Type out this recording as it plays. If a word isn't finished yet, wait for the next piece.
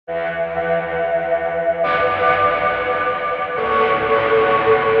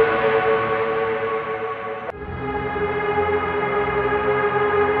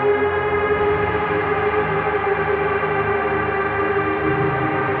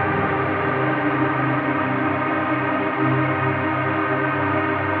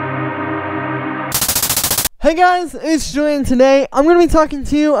Hey guys, it's Julian. Today I'm going to be talking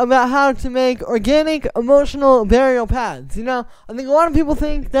to you about how to make organic emotional burial pads. You know, I think a lot of people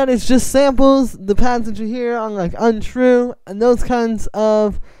think that it's just samples, the pads that you hear on like Untrue and those kinds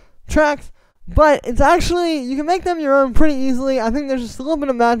of tracks, but it's actually, you can make them your own pretty easily. I think there's just a little bit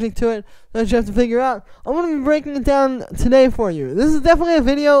of magic to it that you have to figure out. I'm going to be breaking it down today for you. This is definitely a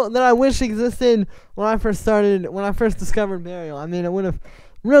video that I wish existed when I first discovered burial. I mean, it would have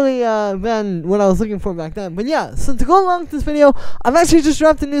really been what I was looking for back then. But yeah, so to go along with this video, I've actually just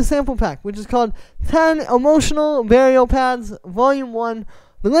dropped a new sample pack, which is called 10 Emotional Burial Pads Volume 1.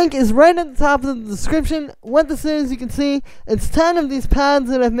 The link is right at the top of the description. What this is, you can see, it's 10 of these pads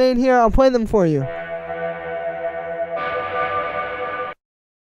that I've made here. I'll play them for you.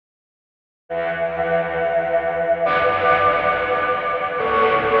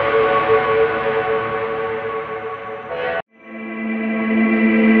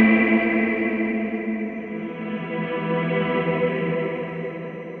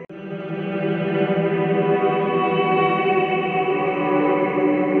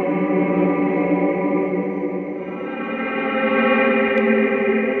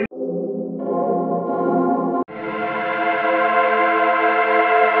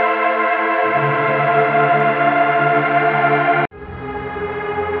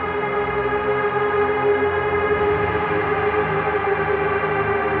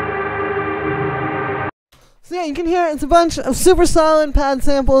 So yeah, you can hear it's a bunch of super solid pad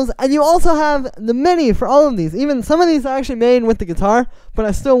samples, and you also have the MIDI for all of these. Even some of these are actually made with the guitar, but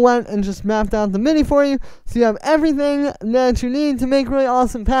I still went and just mapped out the MIDI for you, so you have everything that you need to make really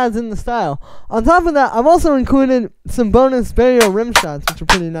awesome pads in the style. On top of that, I've also included some bonus burial rim shots, which are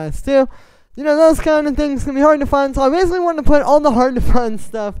pretty nice too. You know, those kind of things can be hard to find, so I basically wanted to put all the hard to find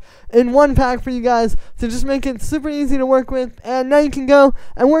stuff in one pack for you guys to just make it super easy to work with, and now you can go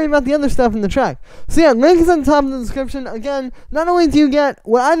and worry about the other stuff in the track. So yeah, link is on top of the description. Again, not only do you get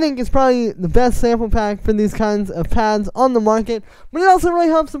what I think is probably the best sample pack for these kinds of pads on the market, but it also really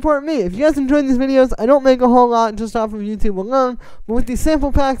helps support me. If you guys enjoy these videos, I don't make a whole lot just off of YouTube alone, but with these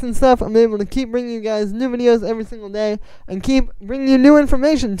sample packs and stuff, I'm able to keep bringing you guys new videos every single day, and keep bringing you new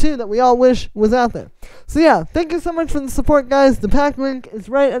information too that we all wish was out there. So yeah, thank you so much for the support, guys. The pack link is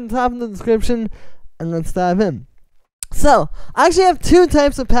right at the top of the description, and let's dive in. So I actually have two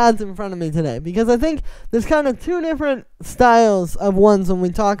types of pads in front of me today, because I think there's kind of two different styles of ones when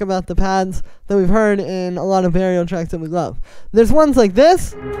we talk about the pads that we've heard in a lot of burial tracks that we love. There's ones like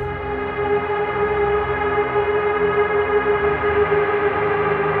this,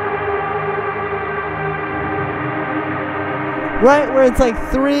 right, where it's like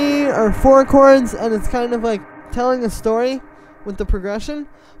 3 or 4 chords and it's kind of like telling a story with the progression.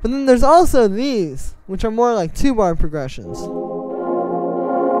 But then there's also these, which are more like 2-bar progressions.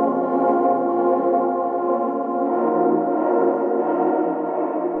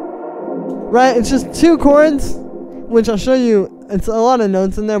 Right, it's just 2 chords, which I'll show you. It's a lot of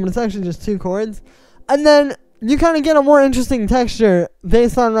notes in there, but it's actually just 2 chords. And then you kind of get a more interesting texture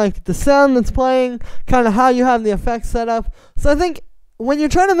based on like the sound that's playing, kind of how you have the effects set up. So I think when you're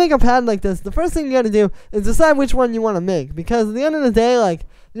trying to make a pad like this, the first thing you got to do is decide which one you want to make, because at the end of the day, like,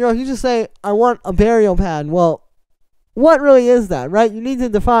 you know, if you just say I want a burial pad, well, what really is that, right? You need to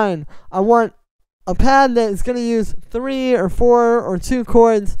define, I want a pad that is going to use 3 or 4 or 2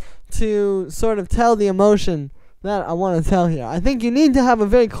 chords to sort of tell the emotion that I want to tell here. I think you need to have a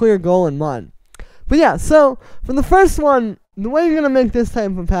very clear goal in mind. But yeah, so for the first one, the way you're going to make this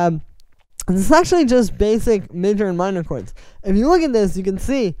type of pad is it's actually just basic major and minor chords. If you look at this, you can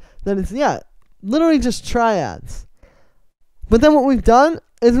see that it's, yeah, literally just triads. But then what we've done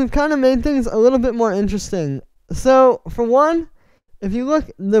is we've kind of made things a little bit more interesting. So for one, if you look,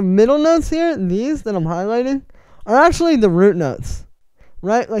 the middle notes here, these that I'm highlighting, are actually the root notes,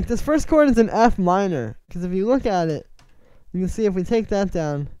 right? Like this first chord is an F minor, because if you look at it, you can see if we take that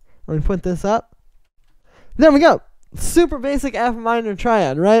down and we put this up, there we go. Super basic F minor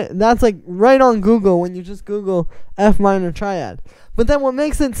triad, right? That's like right on Google when you just Google F minor triad. But then what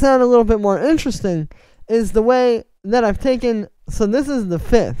makes it sound a little bit more interesting is the way that I've taken, so this is the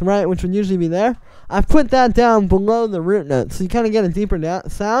 5th, right, which would usually be there. I've put that down below the root note, so you kind of get a deeper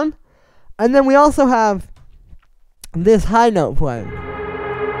sound. And then we also have this high note playing,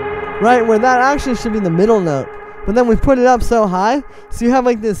 right, where that actually should be the middle note. But then we put it up so high, so you have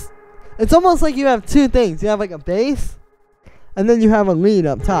like this, it's almost like you have 2 things. You have like a bass, and then you have a lead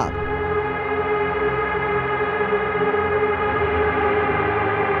up top.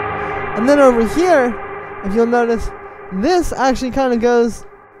 And then over here, if you'll notice, this actually kind of goes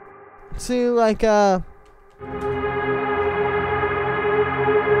to like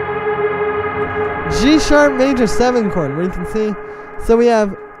G sharp major 7 chord, where you can see. So we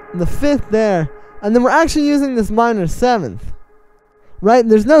have the 5th there, and then we're actually using this minor 7th. Right?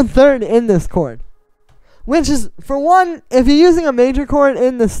 There's no 3rd in this chord. Which is, for one, if you're using a major chord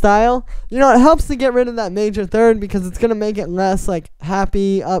in this style, you know, it helps to get rid of that major 3rd because it's going to make it less, like,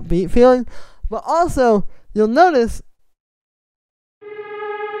 happy, upbeat feeling. But also, you'll notice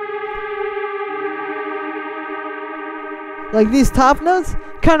like these top notes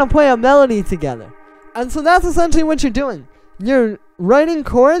kind of play a melody together. And so that's essentially what you're doing. You're writing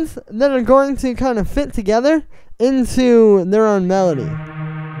chords that are going to kind of fit together into their own melody.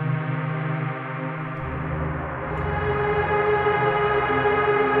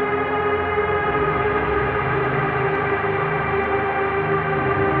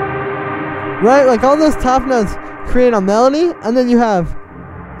 Right? Like all those top notes create a melody, and then you have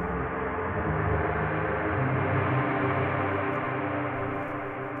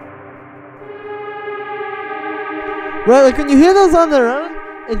right, like when you hear those on their own,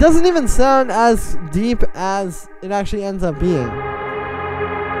 it doesn't even sound as deep as it actually ends up being.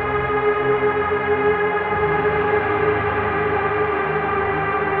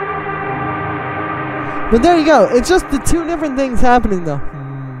 But there you go. It's just the two different things happening though.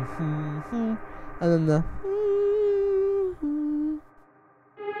 And then the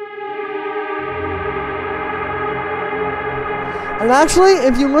and actually,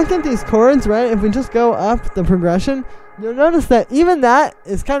 if you look at these chords, right, if we just go up the progression, you'll notice that even that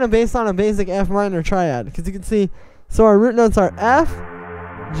is kind of based on a basic F minor triad. Because you can see, so our root notes are F,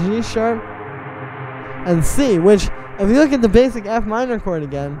 G sharp, and C, which, if you look at the basic F minor chord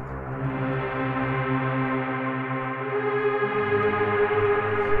again,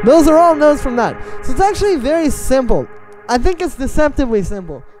 those are all notes from that. So it's actually very simple. I think it's deceptively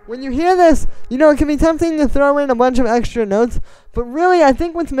simple. When you hear this, you know, it can be tempting to throw in a bunch of extra notes, but really I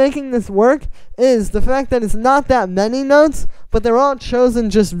think what's making this work is the fact that it's not that many notes, but they're all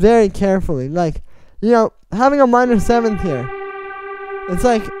chosen just very carefully. Like, you know, having a minor 7th here, it's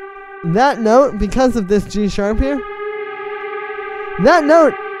like that note, because of this G sharp here, that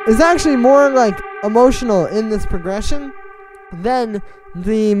note is actually more like emotional in this progression than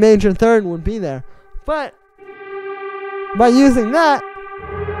the major 3rd would be there. But by using that,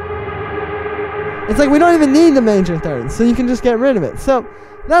 it's like we don't even need the major 3rd, so you can just get rid of it. So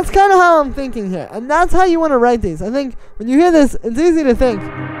that's kind of how I'm thinking here, and that's how you want to write these. I think when you hear this, it's easy to think,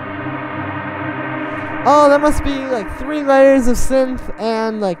 oh, that must be like 3 layers of synth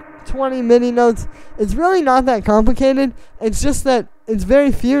and like 20 MIDI notes. It's really not that complicated. It's just that it's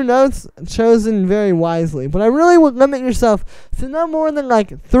very few notes chosen very wisely. But I really would limit yourself to no more than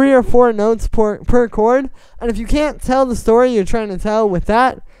like 3 or 4 notes per chord. And if you can't tell the story you're trying to tell with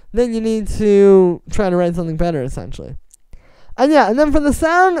that, then you need to try to write something better, essentially. And yeah, and then for the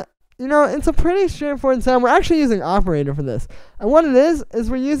sound, you know, it's a pretty straightforward sound. We're actually using Operator for this. And what it is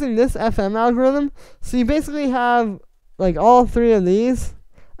we're using this FM algorithm. So you basically have like all 3 of these,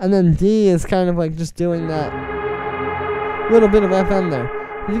 and then D is kind of like just doing that little bit of FM there.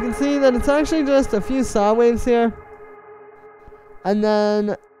 You can see that it's actually just a few saw waves here. And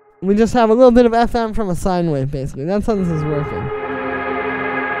then we just have a little bit of FM from a sine wave, basically. That's how this is working.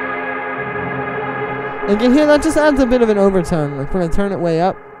 And you can hear that just adds a bit of an overtone, like when I turn it way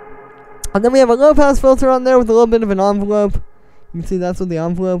up. And then we have a low pass filter on there with a little bit of an envelope. You can see that's what the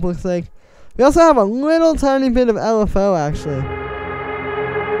envelope looks like. We also have a little tiny bit of LFO actually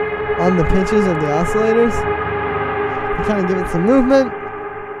on the pitches of the oscillators to kind of give it some movement.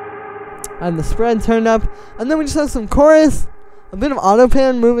 And the spread turned up. And then we just have some chorus, a bit of auto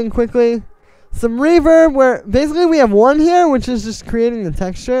pan moving quickly, some reverb where basically we have 1 here which is just creating the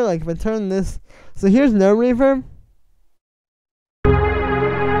texture. Like if I turn this, so here's no reverb.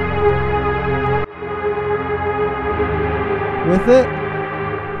 With it,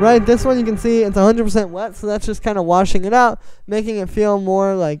 right, this one you can see it's 100% wet, so that's just kind of washing it out, making it feel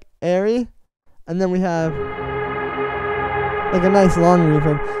more like airy. And then we have like a nice long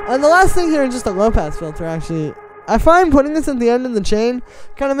reverb. And the last thing here is just a low pass filter actually. I find putting this at the end of the chain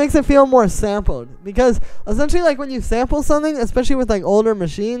kind of makes it feel more sampled, because essentially like when you sample something, especially with like older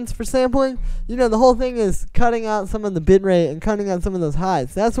machines for sampling, you know, the whole thing is cutting out some of the bitrate and cutting out some of those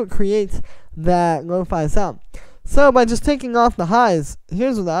highs. That's what creates that lo-fi sound. So by just taking off the highs,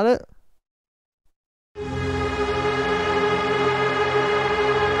 here's without it.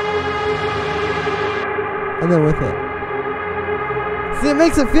 And then with it. See, it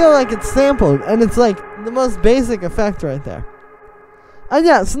makes it feel like it's sampled, and it's like the most basic effect right there. And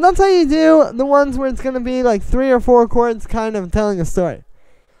yeah, so that's how you do the ones where it's going to be like 3 or 4 chords kind of telling a story.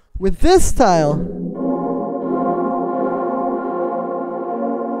 With this style,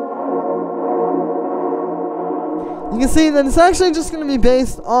 you can see that it's actually just going to be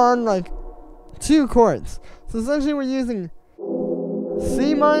based on like 2 chords. So essentially we're using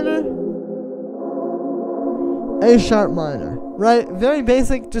C minor, A sharp minor, right? Very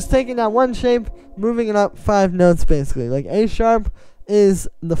basic, just taking that one shape, moving it up 5 notes basically. Like A sharp is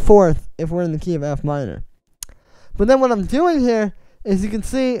the 4th if we're in the key of F minor. But then what I'm doing here is you can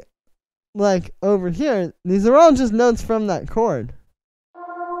see, like over here, these are all just notes from that chord.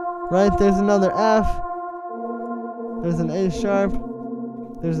 Right? There's another F, there's an A sharp,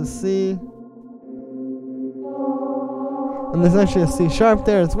 there's a C, and there's actually a C sharp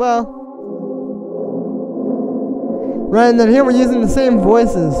there as well. Right, and then here we're using the same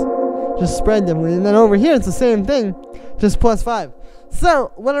voices, just spread differently. And then over here it's the same thing, just +5.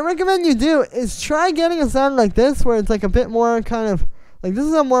 So, what I recommend you do is try getting a sound like this, where it's like a bit more kind of, like this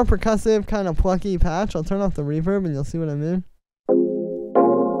is a more percussive, kind of plucky patch. I'll turn off the reverb and you'll see what I mean.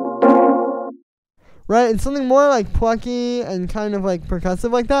 Right, it's something more like plucky and kind of like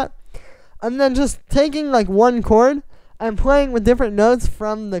percussive like that. And then just taking like one chord and playing with different notes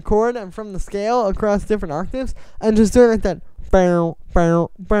from the chord and from the scale across different octaves, and just doing like that, bow, bow,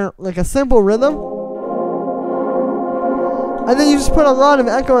 bow, like a simple rhythm. And then you just put a lot of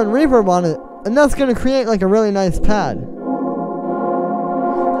echo and reverb on it, and that's going to create like a really nice pad. And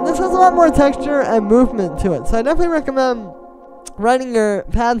this has a lot more texture and movement to it, so I definitely recommend writing your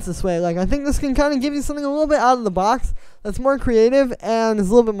pads this way. Like, I think this can kind of give you something a little bit out of the box that's more creative and is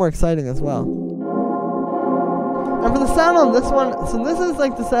a little bit more exciting as well. And for the sound on this one, so this is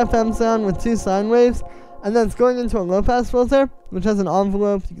like this FM sound with 2 sine waves, and then it's going into a low pass filter, which has an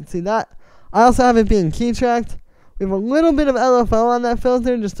envelope. You can see that. I also have it being key tracked. We have a little bit of LFO on that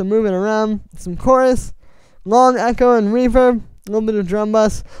filter just to move it around. Some chorus, long echo and reverb, a little bit of drum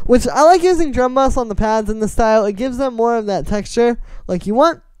bus, which I like using drum bus on the pads in this style. It gives them more of that texture like you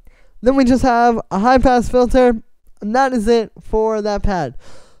want. Then we just have a high pass filter, and that is it for that pad.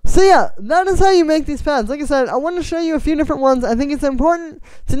 So yeah, that is how you make these pads. Like I said, I want to show you a few different ones. I think it's important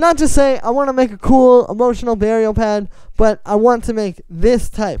to not just say, I want to make a cool emotional burial pad, but I want to make this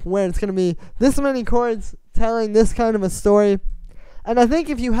type, where it's going to be this many chords telling this kind of a story. And I think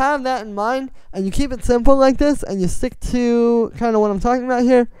if you have that in mind, and you keep it simple like this, and you stick to kind of what I'm talking about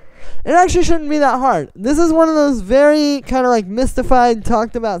here, it actually shouldn't be that hard. This is one of those very kind of like mystified,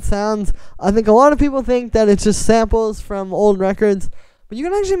 talked about sounds. I think a lot of people think that it's just samples from old records, but you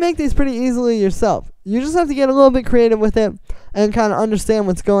can actually make these pretty easily yourself. You just have to get a little bit creative with it and kind of understand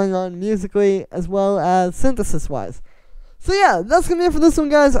what's going on musically as well as synthesis-wise. So yeah, that's going to be it for this one,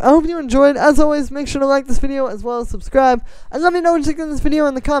 guys. I hope you enjoyed. As always, make sure to like this video as well as subscribe. And let me know what you think of this video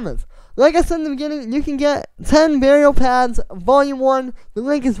in the comments. Like I said in the beginning, you can get 10 Burial Pads Volume 1. The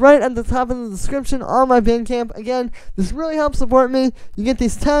link is right at the top of the description on my Bandcamp. Again, this really helps support me. You get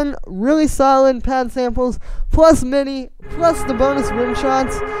these 10 really solid pad samples, plus MIDI, plus the bonus rim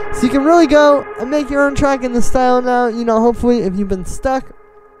shots. So you can really go and make your own track in this style now. You know, hopefully if you've been stuck,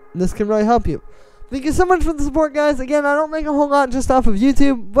 this can really help you. Thank you so much for the support, guys. Again, I don't make a whole lot just off of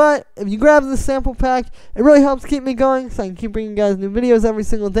YouTube, but if you grab this sample pack, it really helps keep me going so I can keep bringing you guys new videos every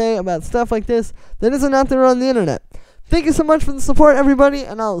single day about stuff like this that isn't out there on the internet. Thank you so much for the support, everybody,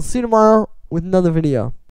 and I'll see you tomorrow with another video.